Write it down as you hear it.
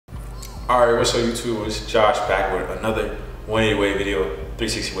Alright, what's up YouTube? It's Josh back with another 180 wave video,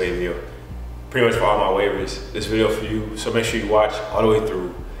 360 wave video. Pretty much for all my wavers. This video for you, so make sure you watch all the way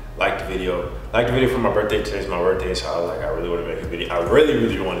through. Like the video. Like the video for my birthday. Today's my birthday, so I really want to make a video. I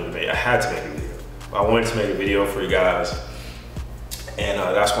really wanted to make, I had to make a video. I wanted to make a video for you guys. And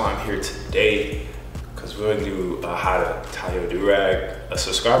that's why I'm here today. Because we're going to do how to tie your durag. A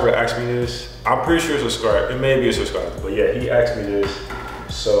subscriber asked me this. I'm pretty sure it's a subscriber. It may be a subscriber. But yeah, he asked me this.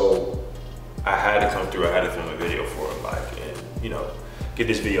 So I had to come through. I had to film a video for him, like, and you know, get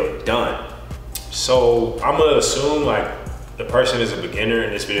this video done. So I'm gonna assume like the person is a beginner,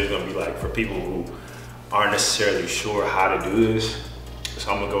 and this video is gonna be like for people who aren't necessarily sure how to do this.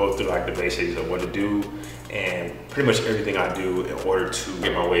 So I'm gonna go through like the basics of what to do and pretty much everything I do in order to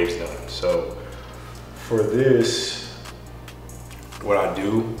get my waves done. So for this, what I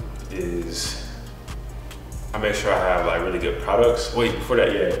do is I make sure I have like really good products. Wait, before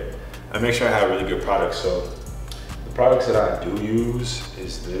that, yeah. I make sure I have really good products. So the products that I do use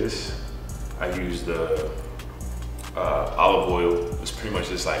is this. I use the olive oil. It's pretty much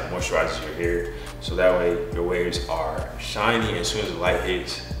just like moisturizes your hair. So that way your waves are shiny, and as soon as the light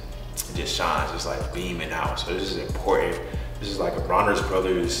hits, it just shines. It's like beaming out. So this is important. This is like a Bronner's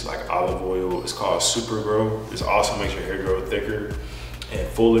Brothers like olive oil. It's called Super Grow. This also makes your hair grow thicker and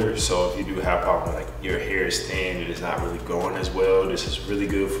fuller. So if you do have a problem like your hair is thin and it's not really growing as well, this is really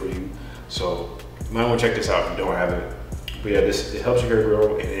good for you. So you might want to check this out if you don't have it. But yeah, it helps your hair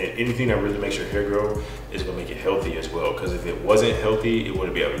grow, and then anything that really makes your hair grow is gonna make it healthy as well. Because if it wasn't healthy, it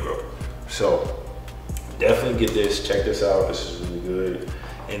wouldn't be able to grow. So definitely get this, check this out. This is really good.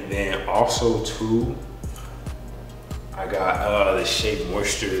 And then also too, I got the Shea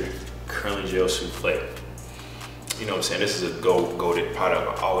Moisture Curling Gel Souffle. You know what I'm saying? This is a goated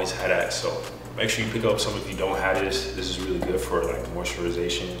product. I always had that. So make sure you pick up some if you don't have this. This is really good for like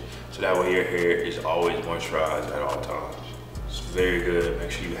moisturization. So that way your hair is always moisturized at all times. It's very good.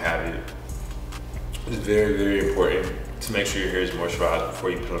 Make sure you have it. It's very important to make sure your hair is moisturized before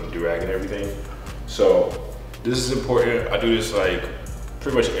you put on the durag and everything. So this is important. I do this like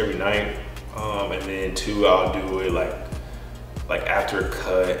pretty much every night. And then too, I'll do it like after a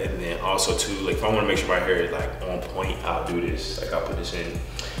cut, and then also too, like if I want to make sure my hair is like on point, I'll do this. Like I'll put this in.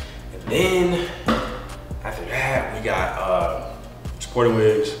 And then after that, we got sporting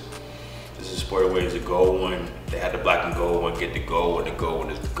waves. This is sporting waves, the gold one. They had the black and gold one. Get the gold one. The gold one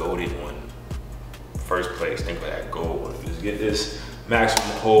is the golded one. First place, think about that gold one. Just get this maximum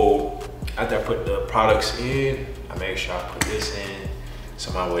hold. After I put the products in, I make sure I put this in.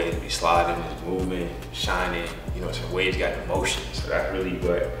 So my waves be sliding, it's moving, shining. You know, some waves got motion. So that's really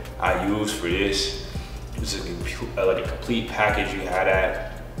what I use for this. This is like a complete package. You have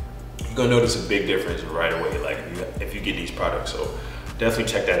that. You're gonna notice a big difference right away, like if you get these products. So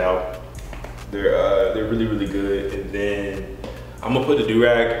definitely check that out. They're really good. And then I'm gonna put the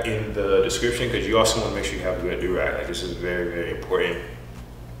durag in the description, because you also want to make sure you have a good durag. Like this is very important.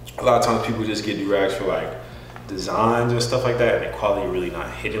 A lot of times people just get durags for like designs and stuff like that, and the quality really not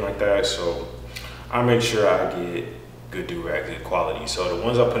hitting like that. So I make sure I get good durag, good quality. So the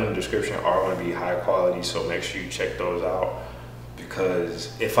ones I put in the description are going to be high quality. So make sure you check those out,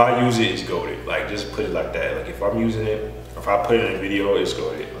 because if I use it, it's goated. Like just put it like that. Like if I'm using it, if I put it in a video, it's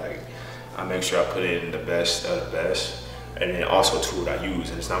goated. Like I make sure I put it in the best of the best. And then also too, what I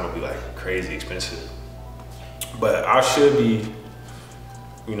use, and it's not gonna be like crazy expensive. But I should be,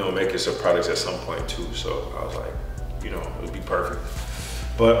 you know, making some products at some point too. So I was like, you know, it would be perfect.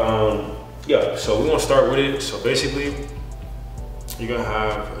 But yeah, so we're gonna start with it. So basically, you're gonna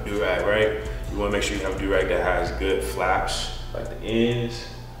have a durag, right? You wanna make sure you have a durag that has good flaps, like the ends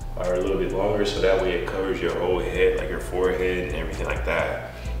are a little bit longer, so that way it covers your whole head, like your forehead and everything like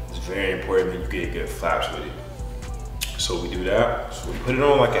that. It's very important that you get good flaps with it. So we do that. So we put it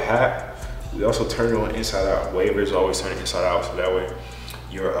on like a hat. We also turn it on inside out. Wavers always turn it inside out, so that way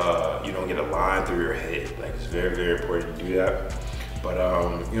you don't get a line through your head. Like it's very important to do that. But you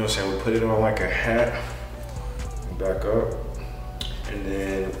know what I'm saying, we put it on like a hat, back up, and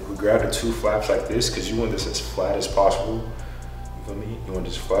then we grab the two flaps like this, because you want this as flat as possible. You feel me? You want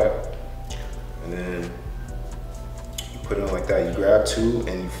this flat, and then you put it on like that. You grab two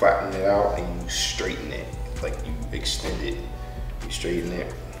and you flatten it out and you straighten it. Like you extend it, you straighten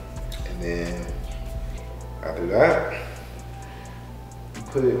it, and then after that, you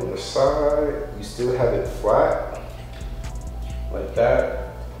put it on the side. You still have it flat, like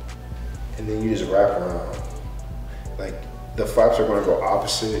that, and then you just wrap around. Like the flaps are gonna go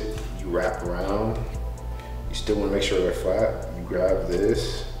opposite. You wrap around. You still wanna make sure they're flat. You grab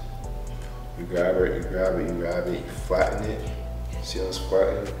this, you grab it, you grab it, you grab it, you flatten it. See how it's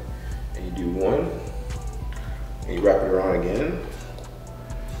flattened? and you do one, and you wrap it around again,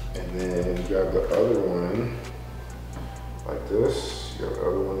 and then you grab the other one like this. You got the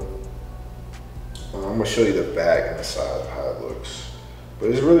other one. I'm gonna show you the back and the side of how it looks. But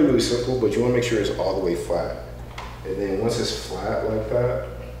it's really, really simple, but you wanna make sure it's all the way flat. And then once it's flat like that,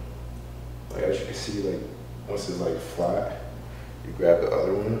 like as you can see, like once it's like flat, you grab the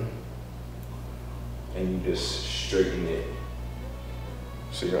other one and you just straighten it.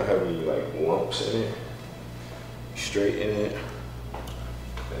 So you don't have any like lumps in it. You straighten it,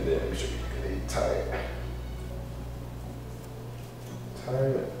 and then you tie it. Tie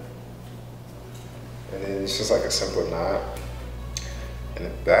it. And then it's just like a simple knot in the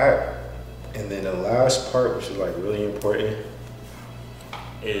back. And then the last part, which is like really important,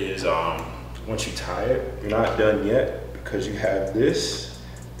 is once you tie it, you're not done yet because you have this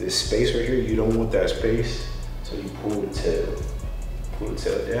space right here. You don't want that space, so you pull the tail. Pull the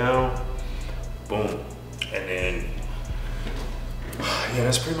tail down, boom. And then, yeah,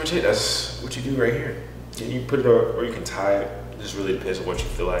 that's pretty much it. That's what you do right here. And you put it up, or you can tie it. It just really depends on what you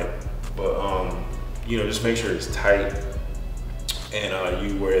feel like. But, you know, just make sure it's tight. And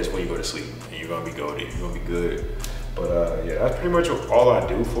you wear this when you go to sleep, and you're gonna be goated, you're gonna be good. But yeah, that's pretty much all I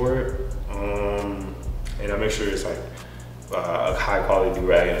do for it. And I make sure it's like a high quality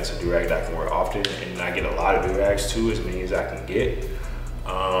durag, and it's a durag that I can wear often. And I get a lot of durags too, as many as I can get.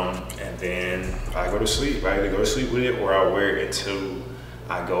 And then I go to sleep. I either go to sleep with it, or I wear it until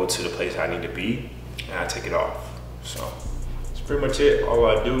I go to the place I need to be, and I take it off. So that's pretty much it, all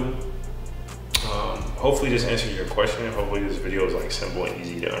I do. Hopefully this answered your question. Hopefully this video is like simple and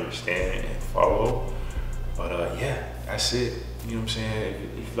easy to understand and follow. But yeah, that's it. You know what I'm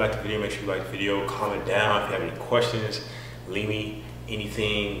saying? If you like the video, make sure you like the video. Comment down if you have any questions. Leave me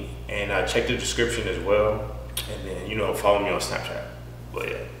anything, and check the description as well. And then, you know, follow me on Snapchat. But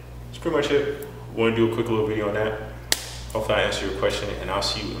yeah, that's pretty much it. Want to do a quick little video on that. Hopefully I answered your question, and I'll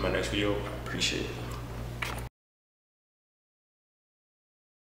see you in my next video. I appreciate it.